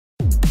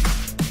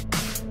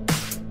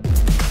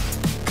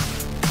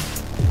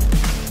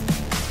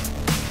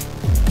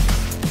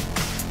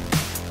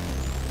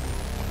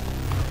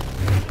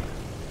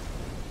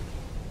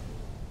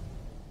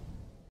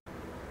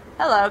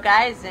Hello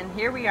guys, and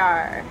here we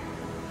are.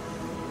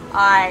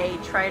 I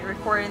tried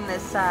recording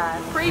this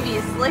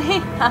previously,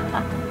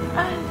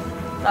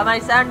 but my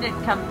sound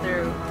didn't come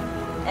through.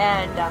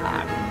 And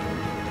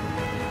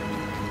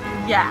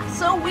yeah,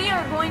 so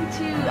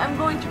I'm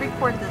going to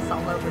record this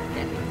all over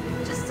again,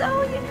 just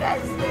so you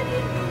guys can,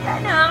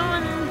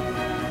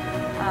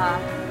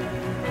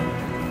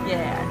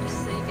 yeah,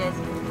 just so you guys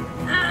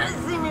can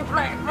see me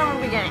play it from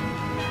the beginning.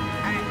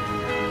 Alright,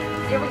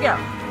 here we go.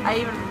 I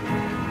even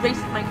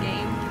raced my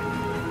game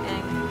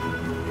and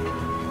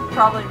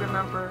probably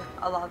remember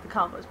a lot of the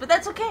combos, but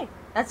that's okay.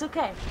 That's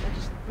okay. It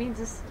just means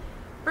this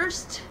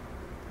first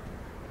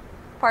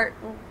part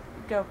will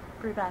go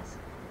pretty fast.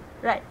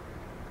 Right.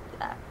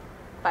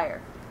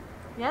 Fire.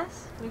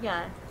 Yes, we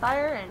got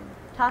fire and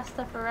toss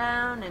stuff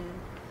around and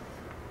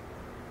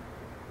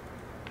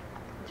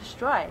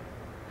destroy.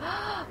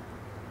 Yeah.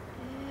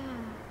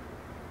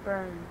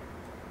 Burn.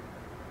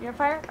 You're on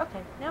fire?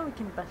 Okay, now we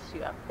can bust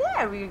you up.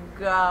 There we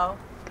go.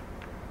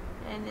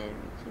 And then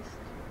we just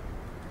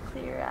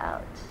clear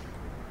out.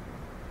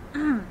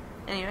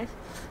 Anyways,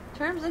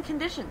 terms and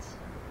conditions.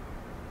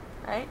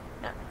 Right?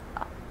 No.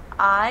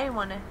 I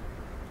want to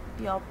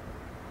be all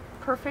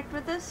perfect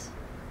with this.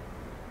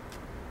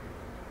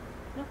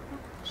 No, no.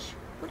 Shh.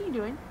 What are you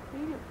doing? What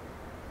are you doing?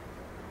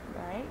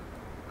 Right.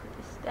 Put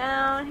this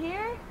down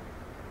here.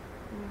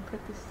 And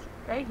put this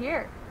right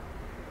here.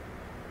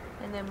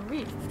 And then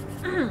read.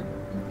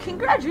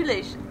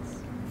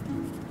 Congratulations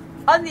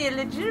on the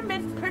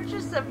legitimate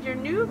purchase of your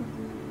new...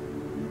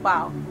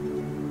 Wow.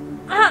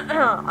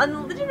 On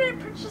the legitimate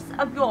purchase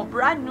of your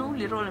brand new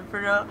Little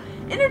Inferno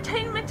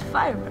Entertainment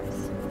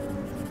Fireplace.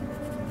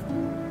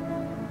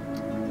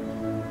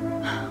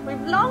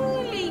 We've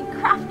longingly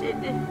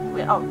crafted...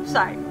 Oh,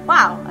 sorry.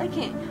 Wow, I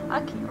can't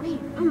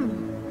read.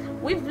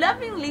 We've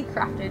lovingly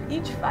crafted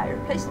each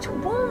fireplace to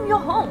warm your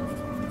home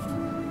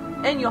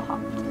and your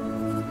heart.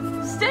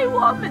 Stay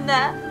warm in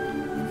there.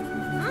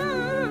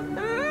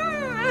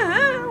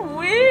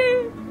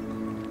 We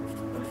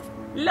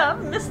love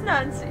Miss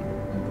Nancy.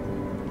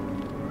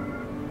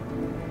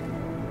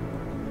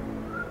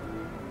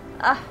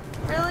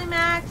 Really,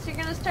 Max? You're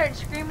gonna start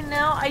screaming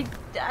now?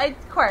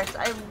 Of course,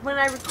 when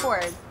I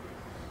record.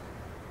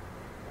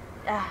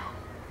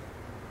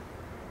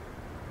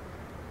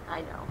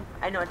 I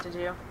know what to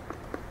do.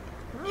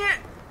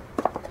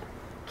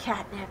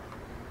 Catnip.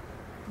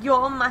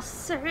 You're my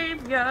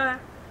savior.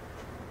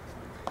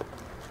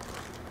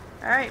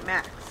 Alright,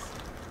 Max.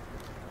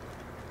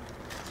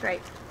 That's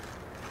right.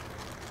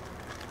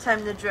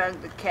 Time to drug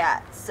the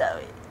cat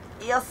so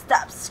he'll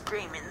stop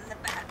screaming in the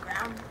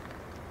background.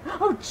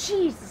 Oh,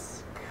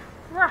 Jesus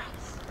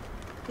Christ.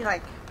 He,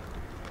 like,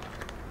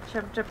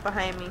 jumped up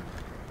behind me.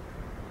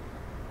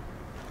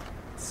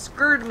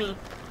 Scared me.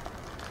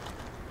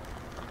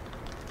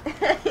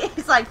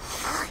 He's like,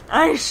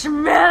 I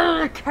smell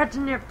the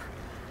catnip.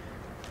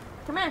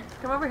 Come in.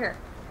 Come over here.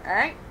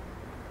 Alright?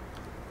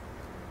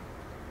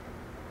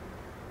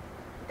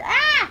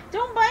 Ah!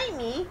 Don't bite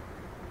me.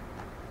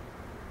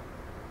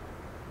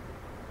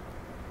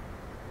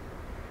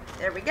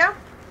 There we go.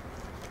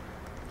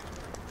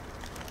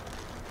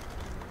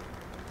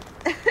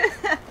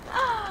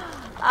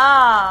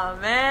 Oh,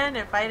 man.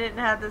 If I didn't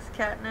have this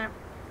catnip,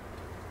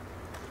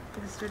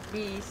 this would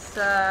be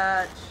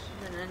such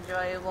an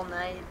enjoyable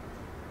night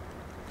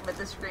with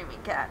the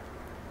screaming cat.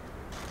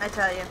 I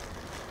tell you.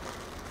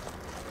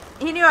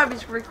 He knew I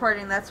was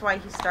recording, that's why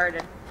he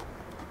started.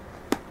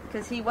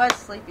 Because he was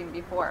sleeping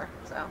before,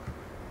 so.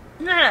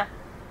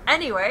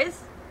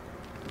 Anyways.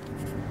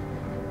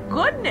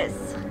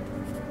 Goodness.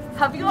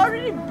 Have you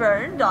already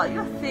burned all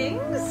your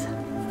things?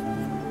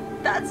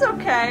 That's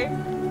okay.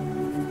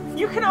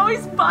 You can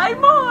always buy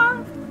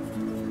more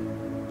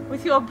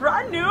with your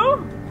brand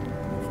new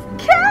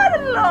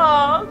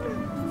catalog.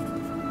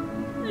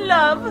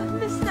 Love,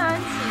 Miss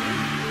Nancy.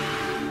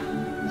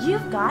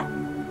 You've got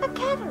a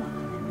catalog.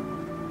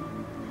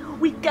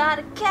 We got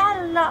a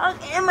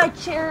catalog, and my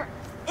chair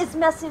is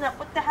messing up.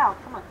 What the hell?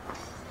 Come on.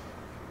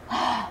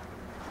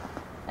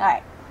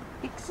 Alright.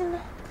 Fix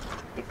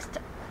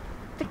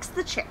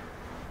the chair.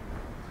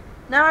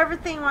 Now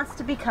everything wants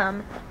to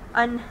become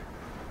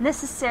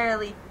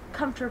unnecessarily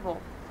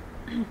comfortable.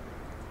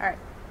 Alright.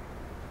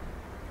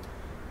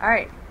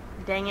 Alright.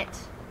 Dang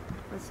it.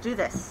 Let's do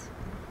this.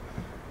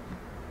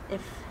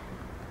 If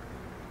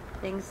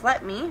things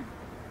let me,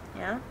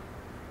 yeah.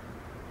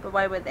 But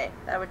why would they?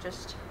 That would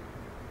just...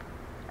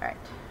 Alright.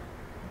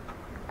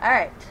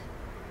 Alright.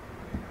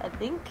 I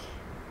think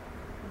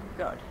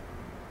we're good.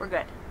 We're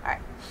good.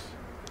 Alright.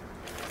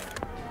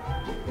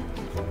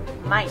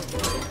 Mine.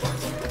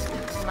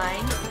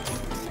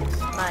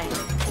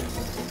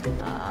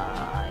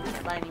 I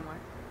can't buy anymore.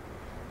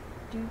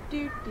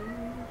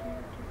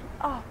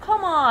 Oh,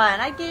 come on!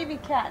 I gave you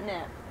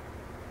catnip.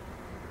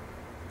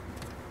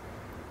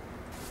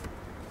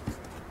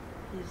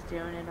 He's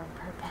doing it on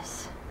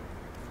purpose.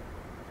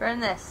 Burn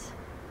this.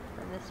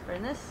 Burn this.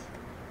 Burn this.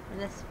 Burn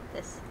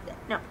this.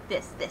 No,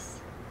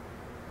 this.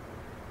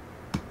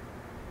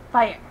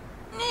 Fire.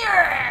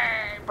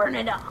 Burn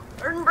it all.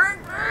 Burn.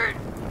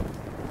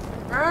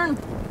 Burn!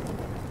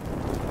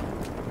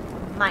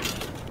 Mine.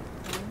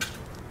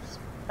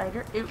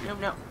 Spider. Ew, no,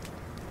 no.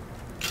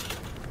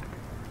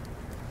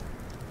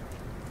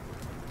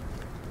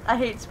 I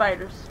hate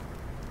spiders.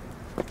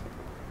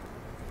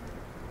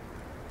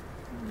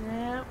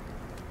 Nope.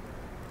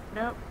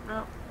 Nope,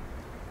 nope.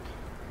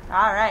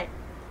 Alright.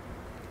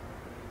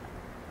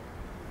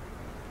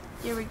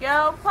 Here we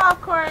go.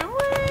 Popcorn. Woo!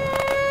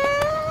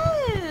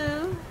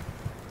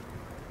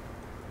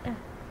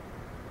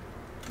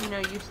 You're no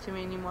use to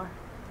me anymore.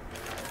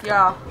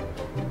 Y'all,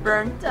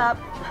 burnt up.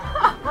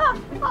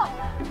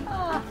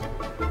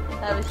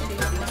 That was cheesy.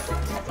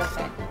 That's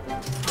okay.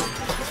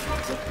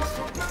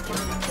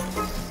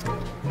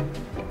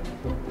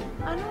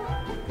 I don't.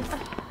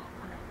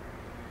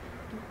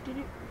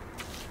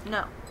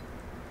 No.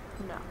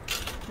 No.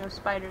 No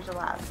spiders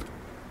allowed.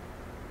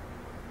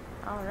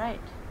 Alright.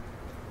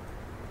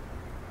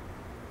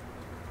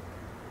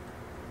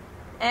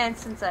 And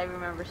since I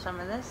remember some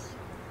of this,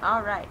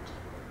 alright.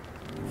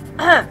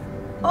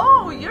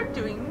 Oh, you're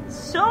doing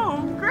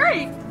so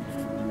great!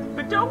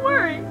 But don't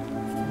worry,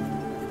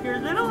 your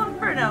little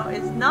Inferno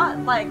is not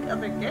like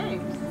other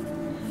games.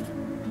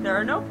 There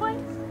are no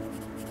points.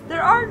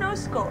 There are no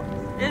scores.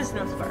 There is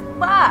no score.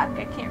 Fuck,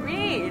 I can't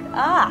read.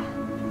 Ah.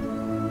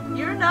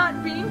 You're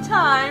not being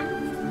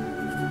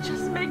timed.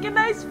 Just make a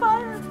nice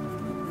fire.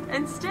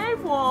 And stay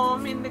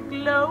warm in the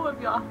glow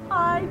of your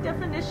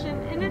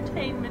high-definition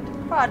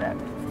entertainment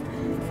product.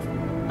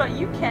 But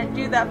you can't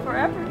do that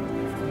forever.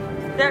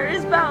 There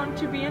is bound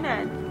to be an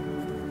end.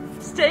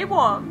 Stay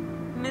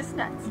warm, Miss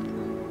Nuts.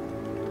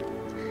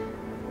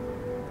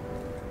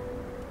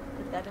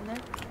 Put that in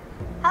there.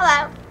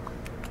 Hello.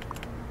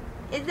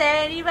 Is there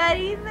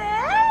anybody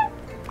there?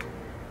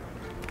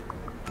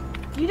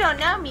 You don't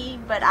know me,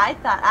 but I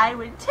thought I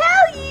would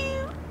tell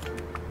you.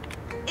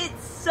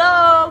 It's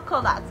so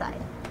cold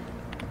outside.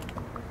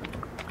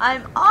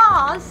 I'm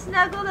all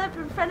snuggled up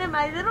in front of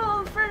my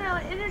little Inferno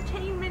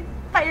entertainment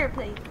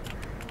fireplace.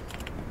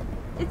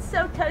 It's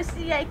so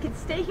toasty I could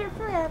stay here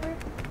forever.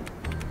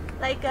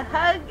 Like a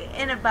hug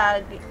and a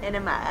bug in a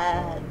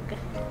mug.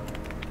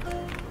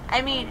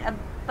 I mean, a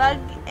bug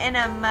in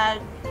a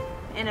mug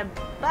in a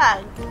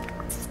bug.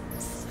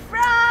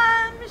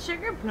 From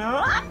Sugar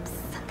Plumps.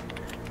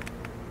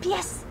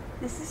 P.S.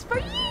 This is for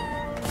you.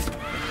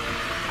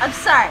 I'm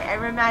sorry, I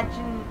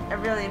imagine a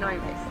really annoying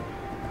voice.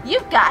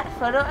 You've got a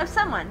photo of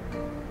someone.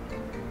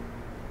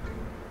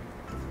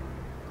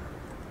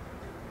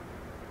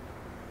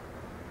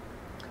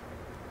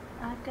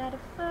 I've got a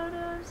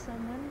photo of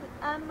someone that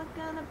I'm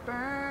gonna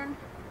burn.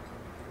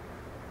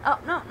 Oh,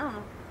 no, no,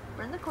 no.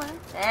 Burn the corner.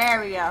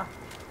 There we go.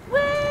 Woo!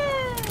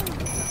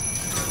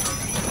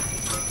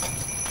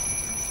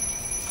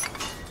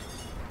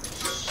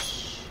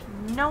 Shh.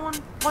 No one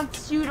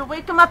wants you to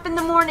wake them up in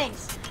the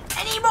mornings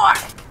anymore.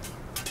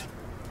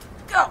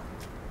 Go.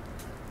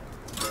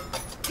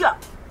 Go.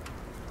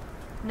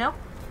 Nope.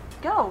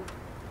 Go.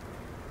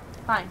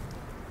 Fine.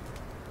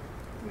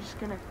 We're just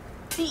gonna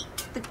beat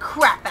the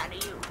crap out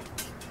of you.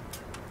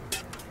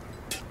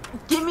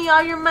 Give me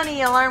all your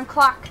money, alarm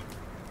clock.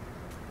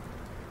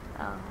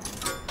 Oh.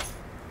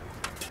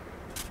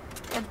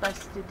 It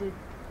busted it.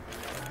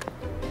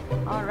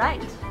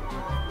 Alright.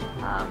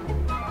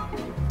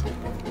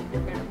 We're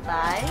gonna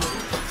buy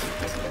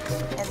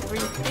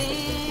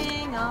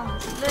everything on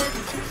this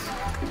list.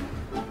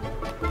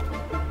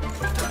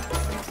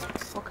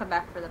 We'll come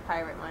back for the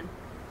pirate one.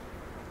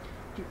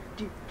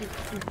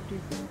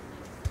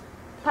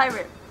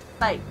 Pirate,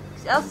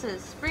 Bikes,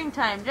 Elsa's,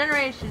 Springtime,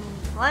 Generation,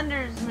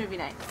 Blenders, Movie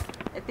Night.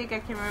 I think I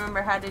can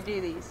remember how to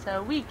do these,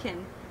 so we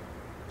can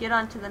get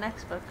on to the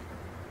next book.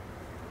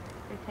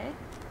 Okay.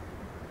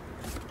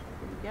 Here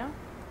we go.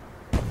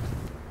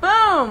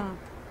 Boom!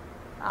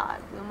 Ah, I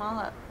blew them all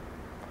up.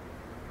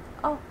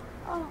 Oh,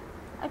 oh,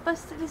 I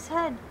busted his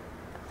head.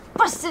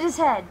 Busted his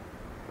head!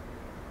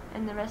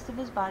 And the rest of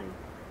his body.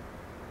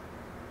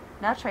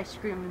 Now try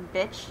screaming,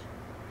 bitch.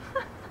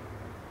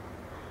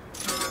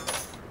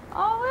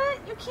 Oh,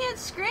 what? You can't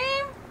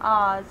scream?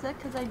 Aw, is that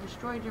because I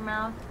destroyed your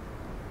mouth?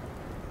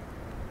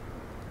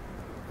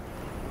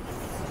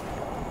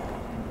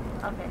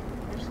 Okay,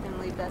 we're just gonna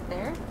leave that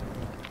there.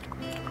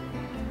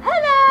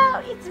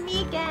 Hello, it's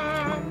me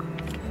again.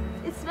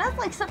 It smells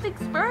like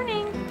something's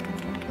burning.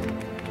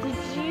 Did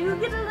you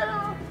get a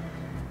little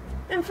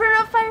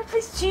Inferno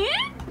fireplace too?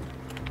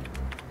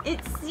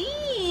 It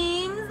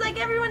seems like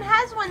everyone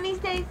has one these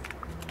days.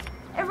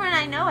 Everyone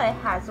I know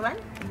has one.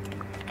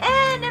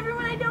 And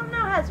everyone I don't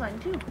know has one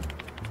too.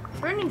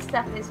 Burning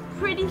stuff is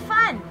pretty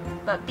fun,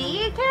 but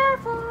be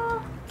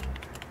careful.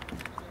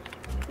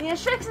 The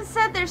instructions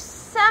said there's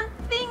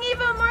something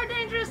even more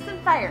dangerous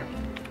than fire.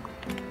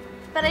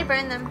 But I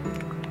burned them.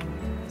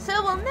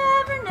 So we'll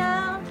never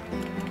know.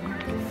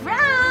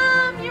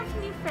 From your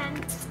new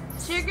friend,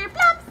 Sugar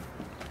Plumps.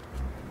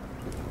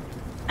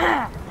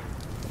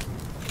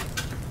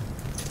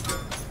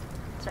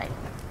 That's right.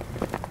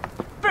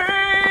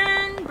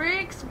 Burn,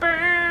 bricks,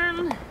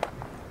 burn.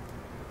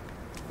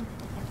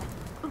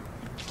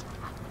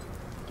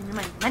 Give me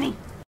money, money.